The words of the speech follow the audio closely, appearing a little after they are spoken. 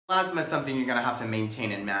Melasma is something you're gonna have to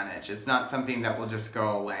maintain and manage. It's not something that will just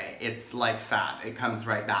go away. It's like fat, it comes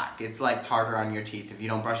right back. It's like tartar on your teeth. If you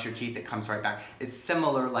don't brush your teeth, it comes right back. It's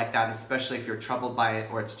similar like that, especially if you're troubled by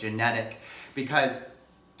it or it's genetic, because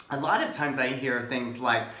a lot of times I hear things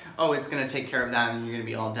like, oh, it's gonna take care of that and you're gonna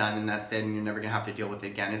be all done and that's it and you're never gonna have to deal with it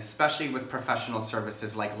again, especially with professional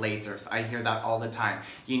services like lasers. I hear that all the time.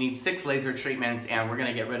 You need 6 laser treatments and we're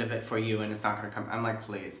gonna get rid of it for you and it's not gonna come. I'm like,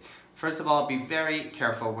 please. First of all, be very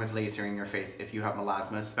careful with lasering your face if you have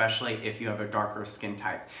melasma, especially if you have a darker skin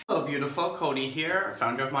type. Hello beautiful, Cody here,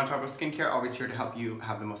 founder of Montarbo Skincare, always here to help you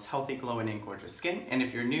have the most healthy, glowing, and gorgeous skin. And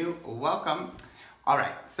if you're new, welcome.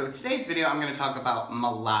 Alright, so today's video I'm going to talk about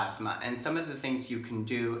melasma and some of the things you can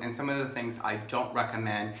do and some of the things I don't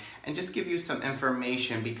recommend, and just give you some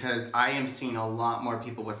information because I am seeing a lot more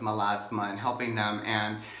people with melasma and helping them,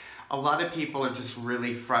 and a lot of people are just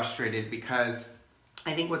really frustrated because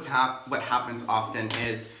I think what happens often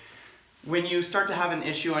is when you start to have an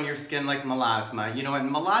issue on your skin like melasma, you know, and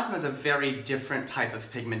melasma is a very different type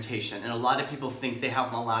of pigmentation, and a lot of people think they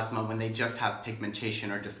have melasma when they just have pigmentation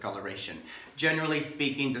or discoloration. Generally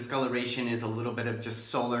speaking, discoloration is a little bit of just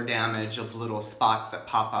solar damage of little spots that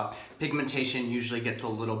pop up. Pigmentation usually gets a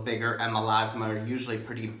little bigger, and melasma are usually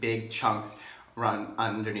pretty big chunks run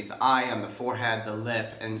underneath the eye, on the forehead, the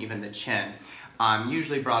lip, and even the chin.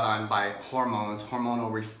 Usually brought on by hormones,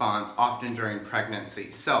 hormonal response, often during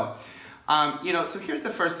pregnancy. So, you know, so here's the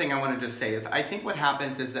first thing I want to just say is I think what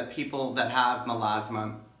happens is that people that have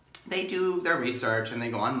melasma, they do their research and they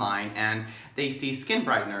go online and they see skin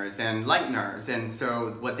brighteners and lighteners, and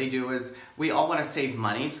so what they do is we all want to save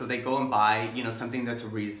money, so they go and buy, you know, something that's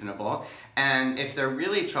reasonable. And if they're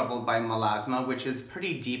really troubled by melasma, which is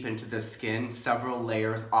pretty deep into the skin, several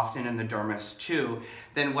layers, often in the dermis too,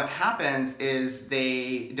 then what happens is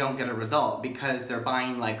they don't get a result because they're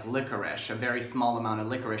buying like licorice, a very small amount of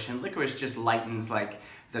licorice, and licorice just lightens like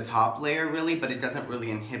the top layer really, but it doesn't really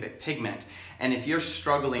inhibit pigment. And if you're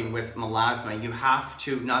struggling with melasma, you have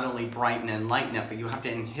to not only brighten and lighten it, but you have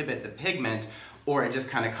to inhibit the pigment, or it just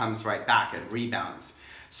kind of comes right back, it rebounds.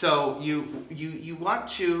 So you want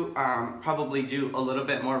to probably do a little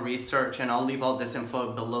bit more research, and I'll leave all this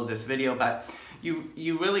info below this video, but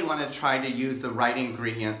you really want to try to use the right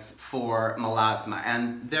ingredients for melasma,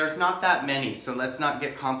 and there's not that many, so let's not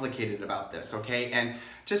get complicated about this, okay? And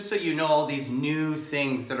just so you know, all these new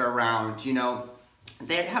things that are around, you know,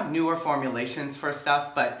 they have newer formulations for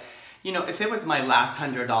stuff, but you know, if it was my last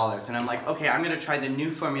 $100 and I'm like, okay, I'm gonna try the new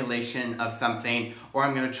formulation of something, or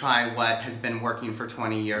I'm gonna try what has been working for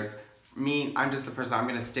 20 years. I'm just the person, I'm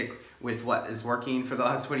gonna stick with what is working for the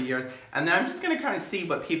last 20 years, and then I'm just gonna kind of see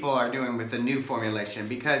what people are doing with the new formulation,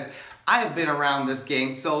 because I've been around this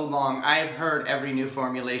game so long. I have heard every new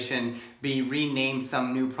formulation be renamed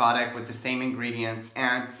some new product with the same ingredients,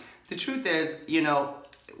 and the truth is, you know,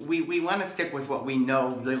 we want to stick with what we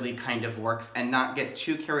know really kind of works and not get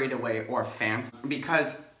too carried away or fancy,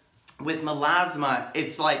 because with melasma,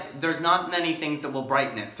 it's like there's not many things that will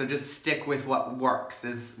brighten it, so just stick with what works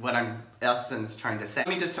is what I'm in essence trying to say. Let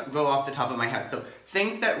me just go off the top of my head. So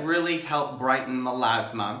things that really help brighten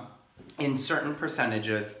melasma in certain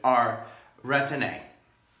percentages are retin-a,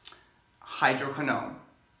 hydroquinone,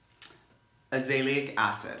 azelaic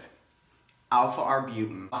acid,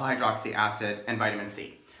 alpha-arbutin, alpha-hydroxy acid, and vitamin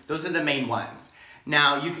C. Those are the main ones.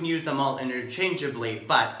 Now, you can use them all interchangeably,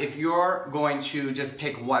 but if you're going to just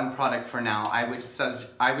pick one product for now, I would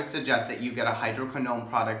suggest that you get a hydroquinone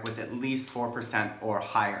product with at least 4% or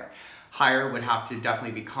higher. Higher would have to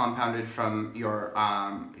definitely be compounded from your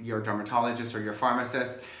dermatologist or your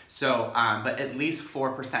pharmacist, so, but at least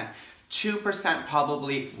 4%. 2%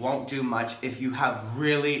 probably won't do much if you have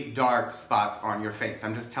really dark spots on your face.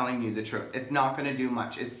 I'm just telling you the truth. It's not gonna do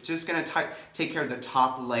much. It's just gonna take care of the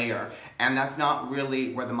top layer, and that's not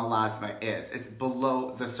really where the melasma is. It's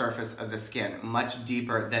below the surface of the skin, much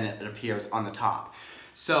deeper than it appears on the top.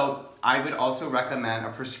 So I would also recommend a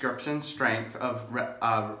prescription strength of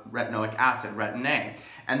retinoic acid, retin-a.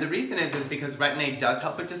 And the reason is because retin-a does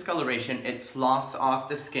help with discoloration. It sloughs off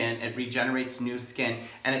the skin, it regenerates new skin,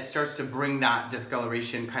 and it starts to bring that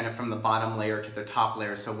discoloration kind of from the bottom layer to the top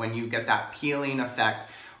layer. So when you get that peeling effect,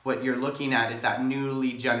 what you're looking at is that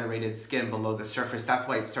newly generated skin below the surface. That's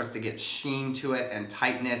why it starts to get sheen to it and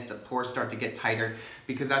tightness. The pores start to get tighter,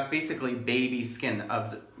 because that's basically baby skin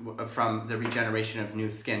from the regeneration of new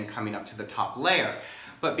skin coming up to the top layer.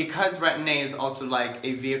 But because retin-a is also like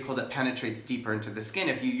a vehicle that penetrates deeper into the skin,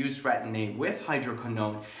 if you use retin-a with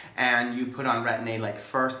hydroquinone and you put on retin-a like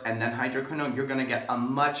first and then hydroquinone, you're gonna get a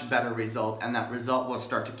much better result, and that result will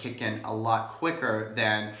start to kick in a lot quicker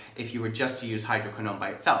than if you were just to use hydroquinone by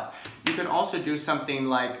itself. You can also do something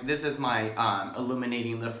like, this is my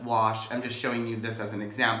illuminating lift wash. I'm just showing you this as an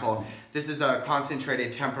example. This is a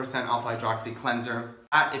concentrated 10% alpha hydroxy cleanser.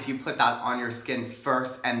 If you put that on your skin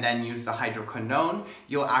first and then use the hydroquinone,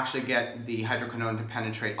 you'll actually get the hydroquinone to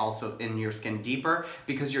penetrate also in your skin deeper,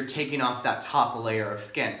 because you're taking off that top layer of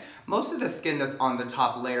skin. Most of the skin that's on the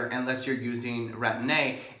top layer, unless you're using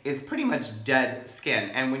retin-a, is pretty much dead skin.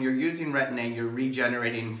 And when you're using retin-a, you're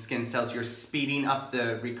regenerating skin cells. You're speeding up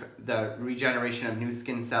the regeneration of new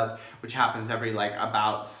skin cells, which happens every like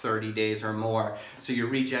about 30 days or more. So you're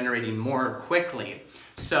regenerating more quickly.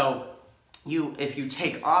 So if you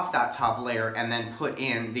take off that top layer and then put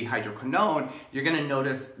in the hydroquinone, you're gonna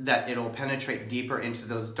notice that it'll penetrate deeper into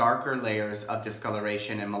those darker layers of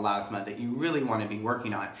discoloration and melasma that you really wanna be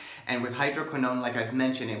working on. And with hydroquinone, like I've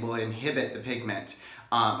mentioned, it will inhibit the pigment,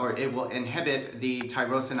 or it will inhibit the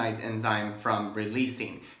tyrosinase enzyme from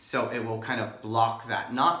releasing. So it will kind of block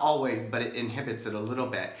that. Not always, but it inhibits it a little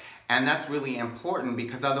bit. And that's really important,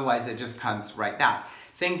 because otherwise it just comes right back.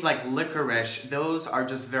 Things like licorice, those are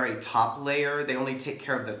just very top layer. They only take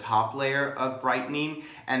care of the top layer of brightening,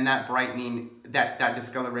 and that brightening, that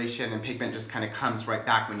discoloration and pigment just kind of comes right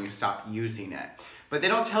back when you stop using it. But they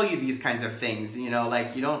don't tell you these kinds of things, you know,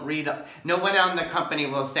 like you don't read, no one on the company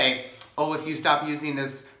will say, oh, if you stop using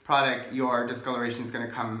this product, your discoloration is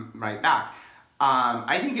gonna come right back.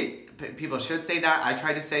 I think people should say that. I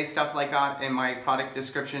try to say stuff like that in my product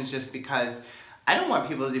descriptions just because I don't want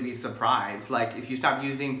people to be surprised. Like, if you stop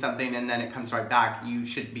using something and then it comes right back, you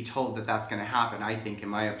should be told that that's gonna happen, I think, in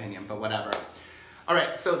my opinion, but whatever. All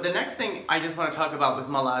right, so the next thing I just wanna talk about with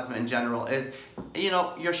melasma in general is, you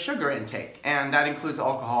know, your sugar intake, and that includes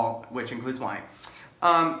alcohol, which includes wine.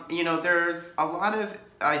 You know, there's a lot of,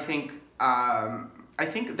 I think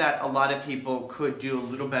that a lot of people could do a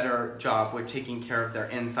little better job with taking care of their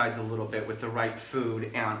insides a little bit with the right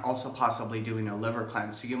food, and also possibly doing a liver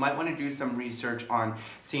cleanse. So you might want to do some research on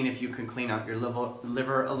seeing if you can clean out your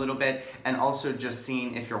liver a little bit, and also just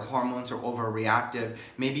seeing if your hormones are overreactive.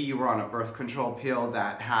 Maybe you were on a birth control pill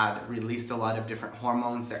that had released a lot of different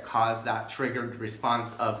hormones that caused that triggered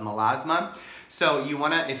response of melasma. So you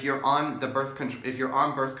wanna, if you're on birth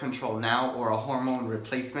control now, or a hormone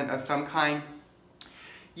replacement of some kind,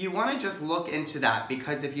 you want to just look into that,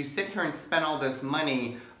 because if you sit here and spend all this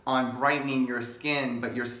money on brightening your skin,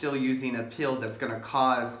 but you're still using a pill that's going to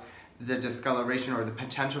cause the discoloration, or the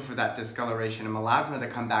potential for that discoloration and melasma to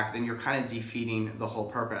come back, then you're kind of defeating the whole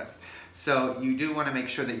purpose. So you do want to make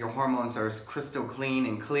sure that your hormones are crystal clean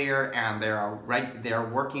and clear, and they're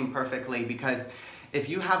working perfectly, because if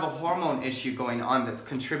you have a hormone issue going on that's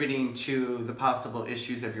contributing to the possible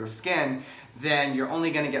issues of your skin, then you're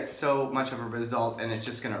only going to get so much of a result, and it's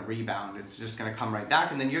just going to rebound. It's just going to come right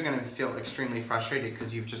back, and then you're going to feel extremely frustrated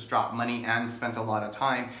because you've just dropped money and spent a lot of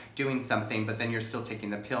time doing something, but then you're still taking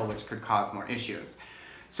the pill, which could cause more issues.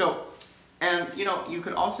 So, and you know, you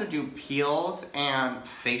could also do peels and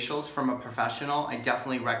facials from a professional. I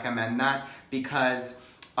definitely recommend that, because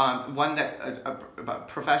a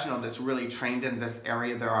professional that's really trained in this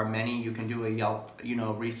area, there are many, you can do a Yelp, you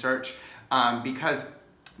know, research, because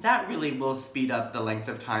that really will speed up the length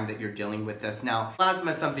of time that you're dealing with this. Now,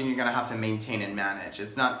 melasma is something you're gonna have to maintain and manage.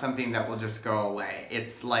 It's not something that will just go away.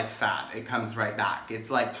 It's like fat, it comes right back. It's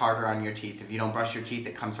like tartar on your teeth. If you don't brush your teeth,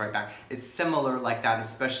 it comes right back. It's similar like that,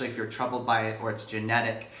 especially if you're troubled by it or it's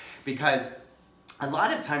genetic, because a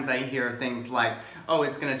lot of times I hear things like, oh,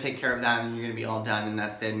 it's gonna take care of that and you're gonna be all done and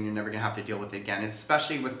that's it and you're never gonna have to deal with it again,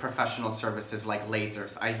 especially with professional services like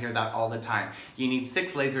lasers. I hear that all the time. You need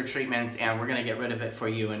 6 laser treatments and we're gonna get rid of it for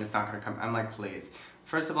you and it's not gonna come. I'm like, please.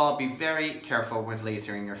 First of all, be very careful with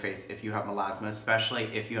lasering your face if you have melasma, especially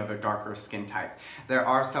if you have a darker skin type. There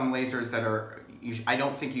are some lasers that are, I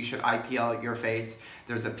don't think you should IPL your face.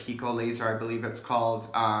 There's a pico laser, I believe it's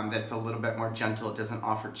called, that's a little bit more gentle. It doesn't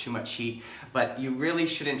offer too much heat, but you really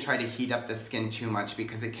shouldn't try to heat up the skin too much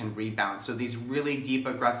because it can rebound. So these really deep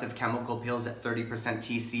aggressive chemical peels at 30%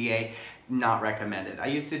 TCA, not recommended. I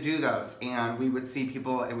used to do those and we would see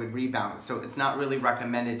people, it would rebound. So it's not really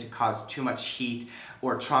recommended to cause too much heat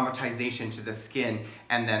or traumatization to the skin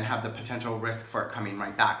and then have the potential risk for it coming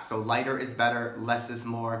right back. So lighter is better, less is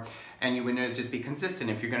more, and you want to just be consistent.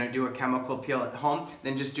 If you're gonna do a chemical peel at home,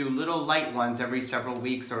 then just do little light ones every several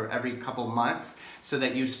weeks or every couple months so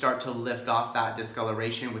that you start to lift off that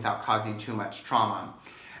discoloration without causing too much trauma.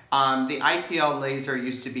 The IPL laser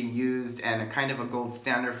used to be used and a kind of a gold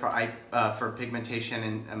standard for pigmentation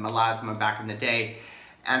and melasma back in the day.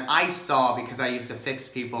 And I saw, because I used to fix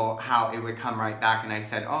people, how it would come right back, and I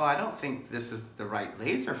said, oh, I don't think this is the right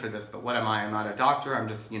laser for this, but what am I? I'm not a doctor, I'm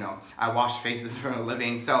just, you know, I wash faces for a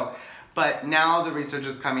living. So, but now the research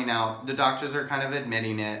is coming out, the doctors are kind of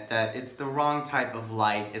admitting it, that it's the wrong type of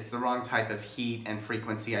light, it's the wrong type of heat and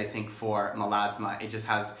frequency, I think, for melasma. It just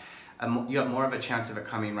has, you have more of a chance of it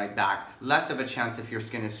coming right back, less of a chance if your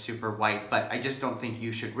skin is super white, but I just don't think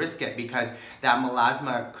you should risk it, because that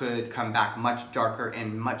melasma could come back much darker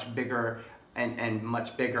and much bigger and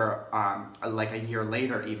much bigger like a year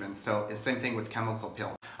later even. So it's the same thing with chemical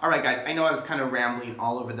peel. All right guys, I know I was kind of rambling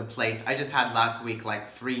all over the place. I just had last week like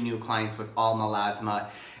 3 new clients with all melasma.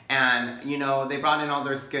 And, you know, they brought in all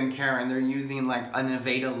their skincare and they're using like an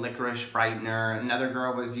Aveda licorice brightener. Another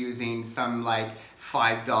girl was using some like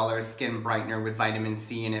 $5 skin brightener with vitamin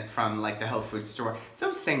C in it from like the health food store.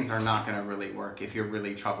 Those things are not gonna really work if you're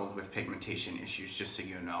really troubled with pigmentation issues, just so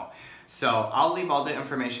you know. So I'll leave all the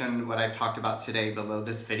information, what I've talked about today, below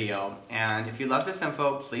this video. And if you love this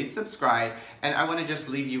info, please subscribe. And I wanna just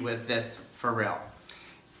leave you with this for real.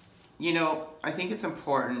 You know, I think it's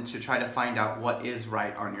important to try to find out what is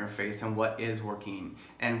right on your face and what is working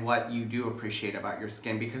and what you do appreciate about your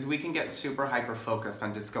skin, because we can get super hyper focused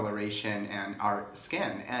on discoloration and our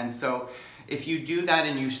skin. And so if you do that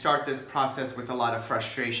and you start this process with a lot of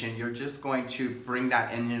frustration, you're just going to bring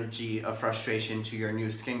that energy of frustration to your new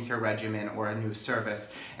skincare regimen or a new service,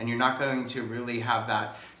 and you're not going to really have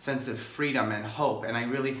that sense of freedom and hope. And I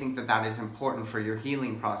really think that that is important for your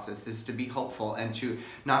healing process, is to be hopeful and to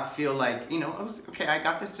not feel like, you know, okay, I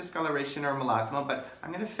got this discoloration or melasma, but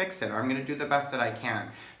I'm gonna fix it, or I'm gonna do the best that I can.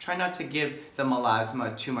 Try not to give the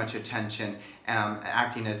melasma too much attention,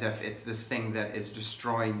 acting as if it's this thing that is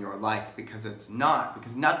destroying your life, because it's not,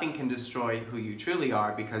 because nothing can destroy who you truly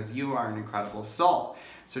are, because you are an incredible soul.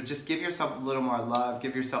 So just give yourself a little more love,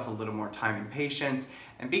 give yourself a little more time and patience,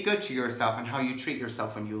 and be good to yourself and how you treat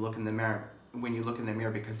yourself when you look in the mirror,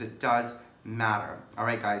 because it does matter. All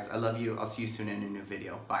right guys, I love you. I'll see you soon in a new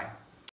video. Bye.